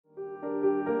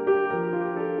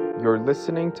You're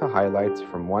listening to highlights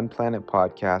from One Planet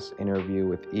Podcast interview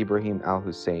with Ibrahim Al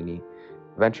Husseini,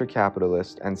 venture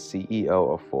capitalist and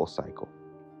CEO of Full Cycle.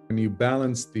 When you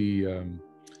balance the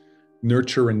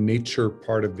nurture and nature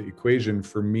part of the equation,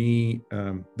 for me,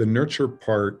 the nurture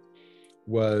part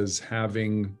was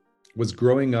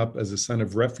growing up as a son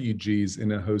of refugees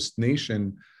in a host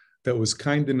nation that was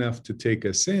kind enough to take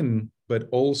us in, but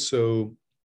also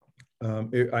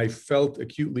I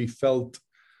acutely felt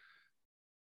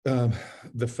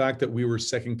the fact that we were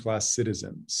second-class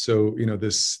citizens. So,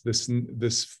 this,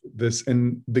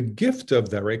 and the gift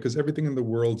of that, right? Because everything in the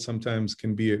world sometimes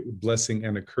can be a blessing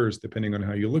and a curse, depending on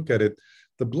how you look at it.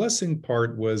 The blessing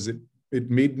part was it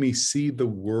made me see the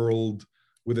world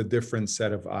with a different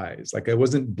set of eyes. Like I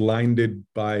wasn't blinded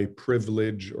by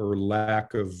privilege or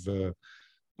lack of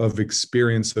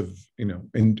experience of,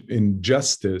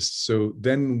 injustice. So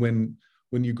then when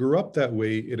you grew up that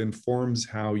way, it informs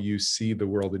how you see the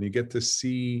world, and you get to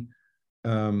see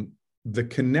the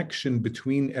connection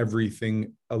between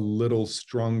everything a little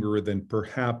stronger than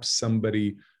perhaps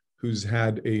somebody who's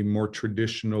had a more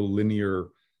traditional linear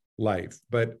life.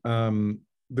 But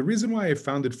the reason why I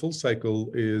founded Full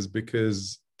Cycle is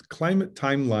because climate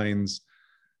timelines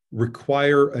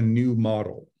require a new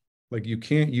model. Like you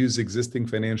can't use existing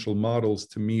financial models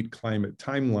to meet climate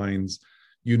timelines.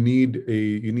 You need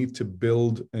to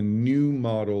build a new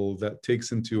model that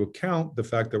takes into account the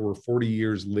fact that we're 40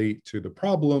 years late to the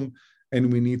problem,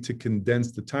 and we need to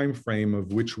condense the time frame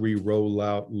of which we roll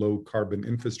out low carbon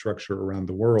infrastructure around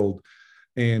the world.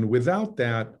 And without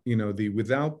that,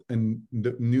 without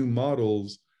the new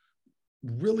models,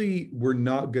 really, we're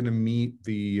not going to meet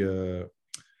the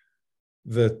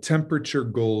temperature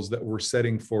goals that we're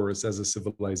setting for us as a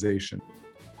civilization.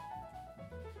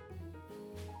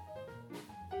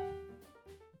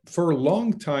 For a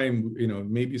long time,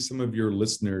 maybe some of your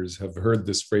listeners have heard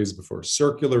this phrase before,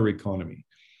 circular economy.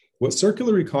 What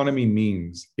circular economy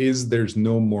means is there's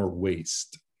no more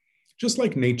waste. Just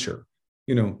like nature,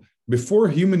 before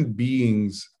human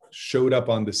beings showed up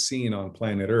on the scene on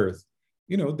planet Earth,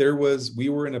 we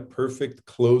were in a perfect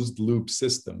closed loop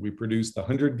system. We produced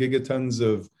 100 gigatons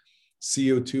of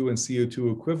CO2 and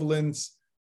CO2 equivalents,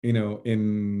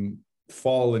 in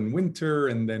fall and winter,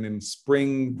 and then in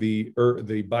spring, the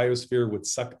biosphere would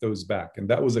suck those back. And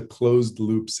that was a closed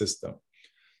loop system.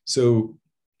 So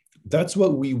that's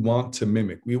what we want to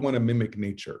mimic. We want to mimic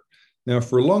nature. Now,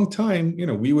 for a long time,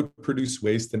 we would produce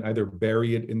waste and either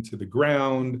bury it into the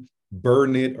ground,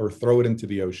 burn it, or throw it into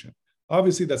the ocean.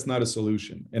 Obviously, that's not a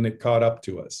solution, and it caught up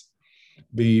to us.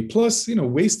 Plus,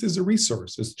 waste is a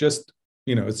resource. It's just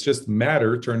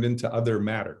matter turned into other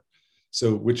matter.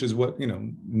 So, which is what,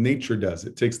 nature does.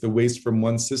 It takes the waste from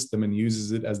one system and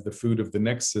uses it as the food of the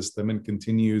next system and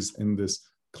continues in this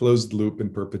closed loop in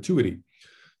perpetuity.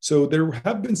 So there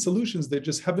have been solutions that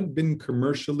just haven't been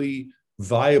commercially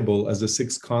viable as a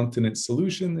 6-continent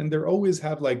solution. And they always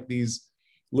have like these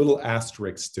little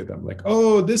asterisks to them, like,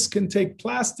 oh, this can take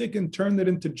plastic and turn it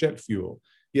into jet fuel.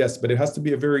 Yes, but it has to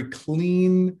be a very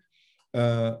clean,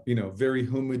 very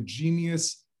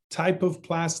homogeneous type of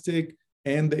plastic.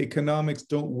 And the economics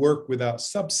don't work without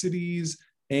subsidies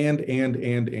and.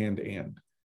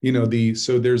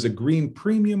 So there's a green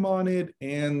premium on it.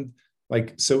 And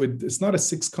so it's not a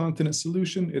 6-continent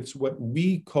solution. It's what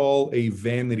we call a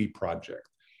vanity project.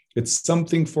 It's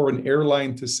something for an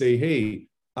airline to say, hey,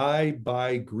 I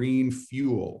buy green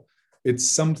fuel. It's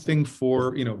something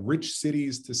for, rich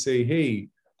cities to say, hey,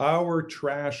 our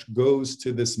trash goes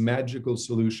to this magical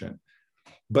solution.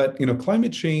 But,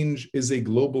 climate change is a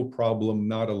global problem,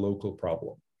 not a local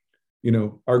problem.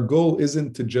 Our goal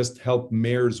isn't to just help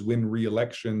mayors win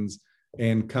re-elections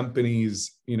and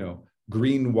companies,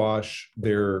 greenwash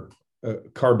their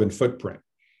carbon footprint.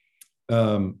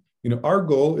 Our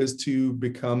goal is to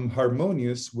become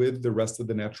harmonious with the rest of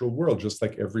the natural world, just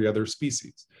like every other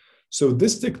species. So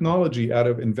this technology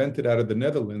invented out of the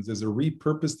Netherlands is a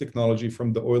repurposed technology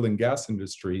from the oil and gas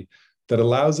industry that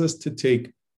allows us to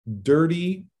take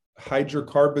dirty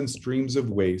hydrocarbon streams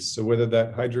of waste. So whether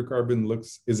that hydrocarbon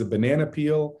is a banana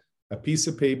peel, a piece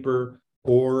of paper,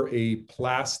 or a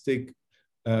plastic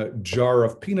jar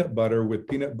of peanut butter with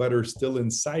peanut butter still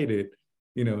inside it,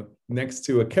 next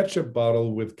to a ketchup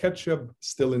bottle with ketchup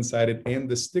still inside it and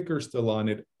the sticker still on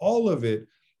it, all of it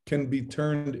can be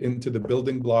turned into the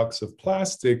building blocks of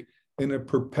plastic in a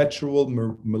perpetual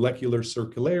molecular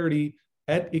circularity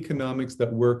at economics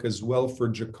that work as well for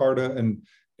Jakarta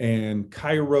and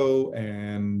Cairo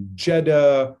and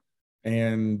Jeddah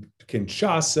and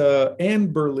Kinshasa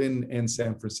and Berlin and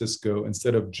San Francisco,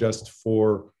 instead of just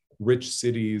for rich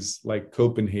cities like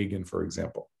Copenhagen, for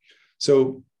example.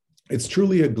 So it's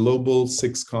truly a global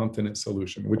 6-continent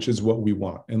solution, which is what we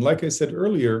want. And like I said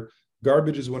earlier,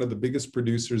 garbage is one of the biggest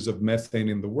producers of methane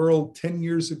in the world. 10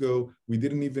 years ago, we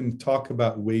didn't even talk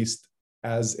about waste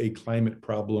as a climate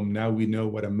problem. Now we know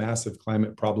what a massive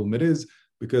climate problem it is,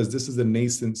 because this is a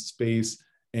nascent space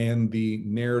and the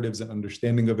narratives and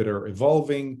understanding of it are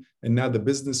evolving. And now the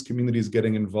business community is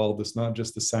getting involved. It's not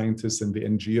just the scientists and the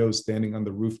NGOs standing on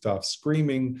the rooftop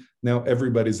screaming. Now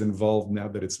everybody's involved now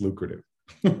that it's lucrative.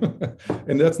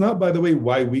 And that's not, by the way,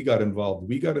 why we got involved.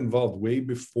 We got involved way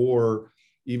before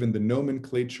even the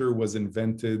nomenclature was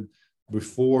invented,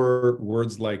 before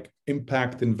words like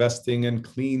impact investing and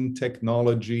clean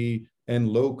technology and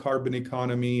low carbon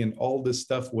economy and all this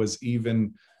stuff was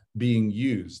even being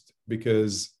used.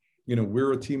 Because, you know,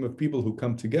 we're a team of people who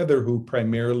come together who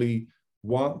primarily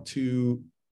want to,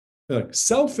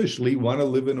 selfishly want to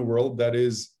live in a world that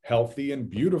is healthy and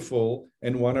beautiful,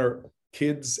 and want our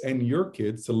kids and your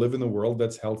kids to live in a world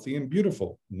that's healthy and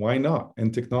beautiful. Why not?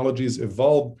 And technologies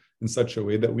evolve in such a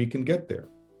way that we can get there.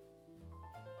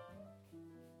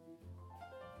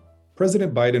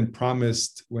 President Biden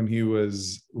promised when he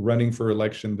was running for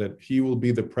election that he will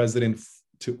be the president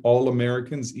to all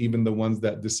Americans, even the ones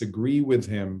that disagree with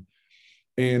him.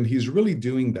 And he's really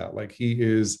doing that. Like, he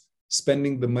is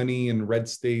spending the money in red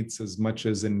states as much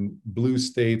as in blue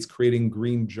states, creating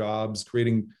green jobs,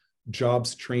 creating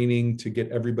jobs training to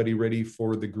get everybody ready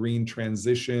for the green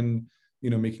transition, you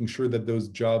know, making sure that those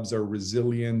jobs are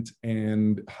resilient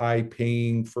and high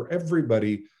paying for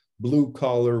everybody, blue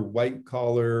collar, white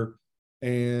collar.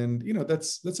 And, you know,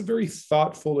 that's a very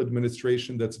thoughtful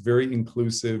administration that's very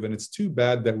inclusive. And it's too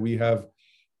bad that we have,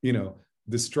 you know,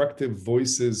 destructive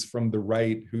voices from the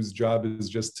right whose job is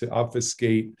just to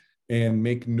obfuscate and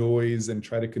make noise and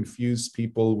try to confuse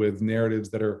people with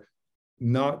narratives that are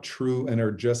not true and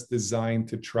are just designed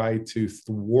to try to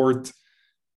thwart,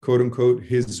 quote unquote,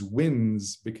 his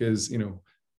wins, because, you know,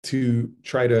 to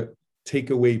try to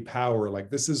take away power. Like,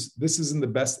 this is in the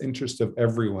best interest of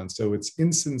everyone. So it's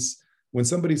instance when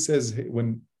somebody says,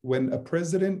 when a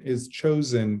president is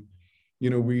chosen, you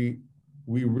know, we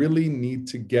really need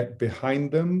to get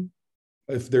behind them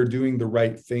if they're doing the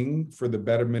right thing for the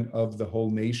betterment of the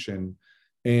whole nation.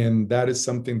 And that is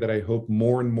something that I hope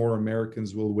more and more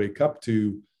Americans will wake up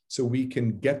to, so we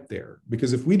can get there.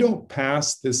 Because if we don't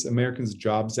pass this Americans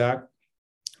Jobs Act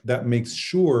that makes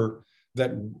sure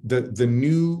that the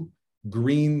new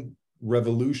green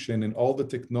revolution and all the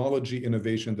technology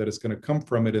innovation that is going to come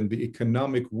from it and the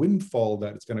economic windfall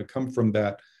that is going to come from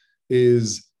that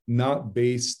is not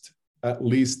based, at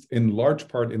least in large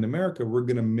part in America, we're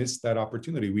going to miss that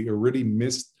opportunity. We already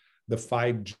missed the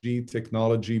 5G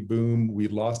technology boom. We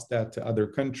lost that to other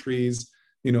countries.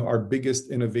 You know, our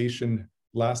biggest innovation,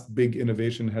 last big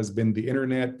innovation has been the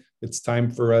internet. It's time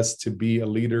for us to be a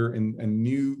leader in a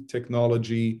new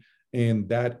technology, and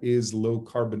that is low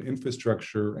carbon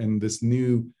infrastructure. And this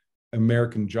new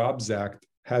American Jobs Act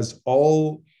has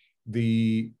all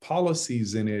the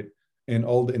policies in it and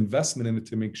all the investment in it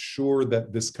to make sure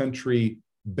that this country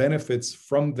benefits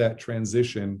from that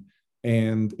transition.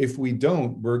 And if we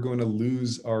don't, we're going to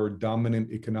lose our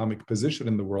dominant economic position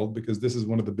in the world, because this is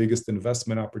one of the biggest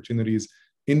investment opportunities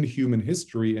in human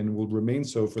history and will remain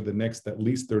so for the next at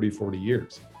least 30, 40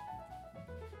 years.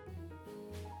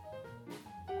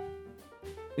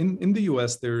 In the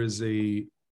US, there is an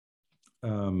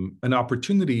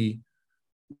opportunity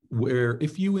where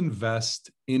if you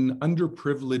invest in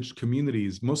underprivileged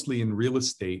communities, mostly in real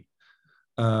estate,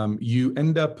 you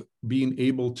end up being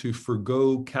able to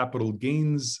forgo capital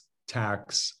gains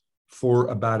tax for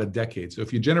about a decade. So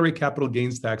if you generate capital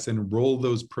gains tax and roll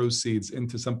those proceeds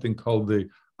into something called the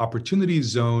Opportunity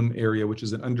Zone area, which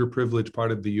is an underprivileged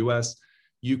part of the US,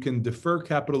 you can defer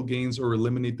capital gains or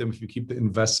eliminate them if you keep the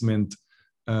investment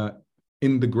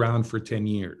in the ground for 10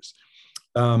 years.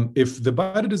 If the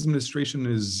Biden administration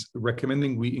is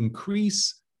recommending we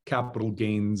increase capital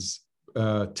gains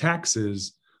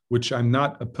taxes, which I'm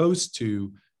not opposed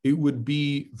to, it would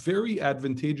be very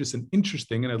advantageous and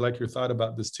interesting, and I'd like your thought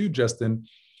about this too, Justin,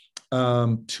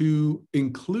 to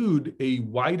include a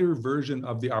wider version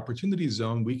of the Opportunity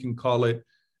Zone. We can call it,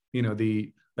 you know,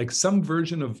 some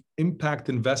version of impact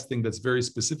investing that's very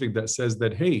specific, that says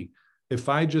that, hey, if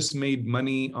I just made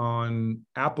money on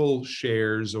Apple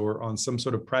shares or on some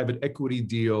sort of private equity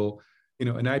deal, you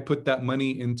know, and I put that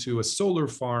money into a solar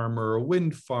farm or a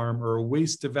wind farm or a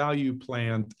waste to value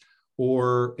plant,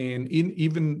 or in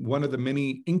even one of the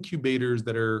many incubators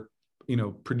that are, you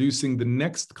know, producing the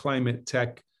next climate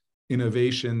tech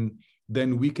innovation,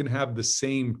 then we can have the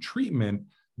same treatment.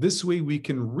 This way we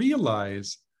can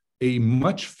realize a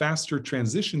much faster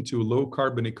transition to a low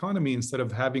carbon economy instead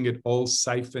of having it all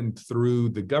siphoned through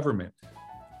the government.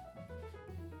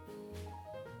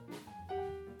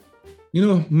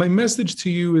 My message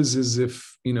to you is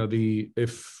if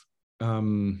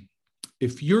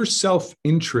your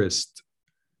self-interest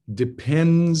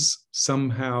depends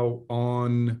somehow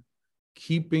on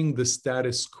keeping the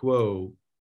status quo,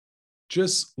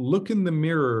 just look in the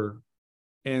mirror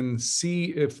and see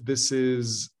if this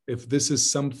is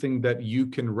something that you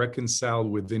can reconcile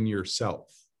within yourself.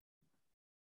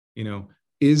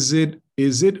 Is it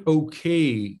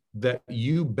okay that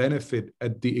you benefit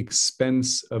at the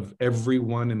expense of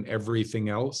everyone and everything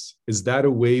else? Is that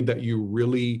a way that you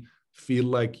really feel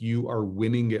like you are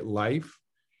winning at life?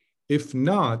 If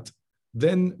not,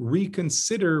 then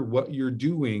reconsider what you're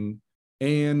doing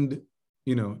and,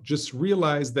 just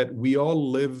realize that we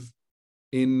all live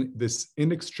in this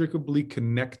inextricably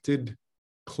connected,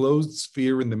 closed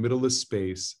sphere in the middle of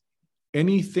space.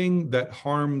 Anything that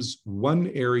harms one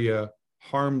area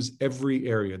harms every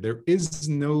area. There is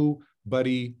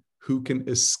nobody who can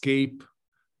escape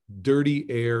dirty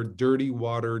air, dirty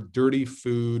water, dirty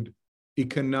food,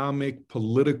 economic,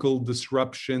 political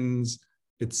disruptions,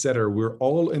 etc. We're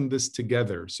all in this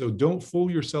together. So don't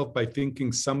fool yourself by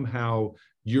thinking somehow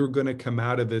you're going to come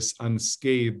out of this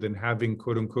unscathed and having,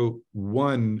 quote unquote,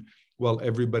 won while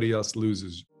everybody else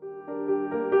loses.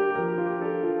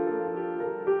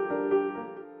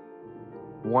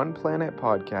 One Planet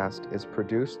Podcast is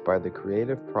produced by The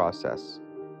Creative Process.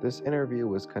 This interview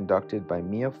was conducted by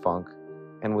Mia Funk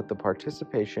and with the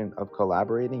participation of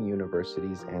collaborating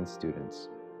universities and students.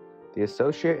 The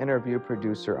associate interview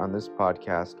producer on this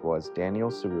podcast was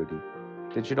Daniel Cerruti.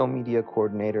 Digital media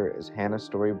coordinator is Hannah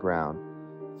Story Brown.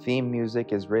 Theme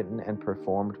music is written and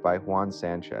performed by Juan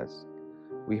Sanchez.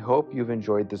 We hope you've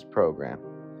enjoyed this program.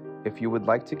 If you would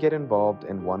like to get involved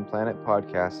in One Planet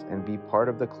Podcast and be part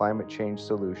of the climate change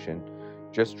solution,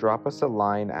 just drop us a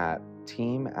line at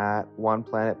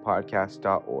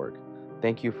team@oneplanetpodcast.org.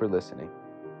 Thank you for listening.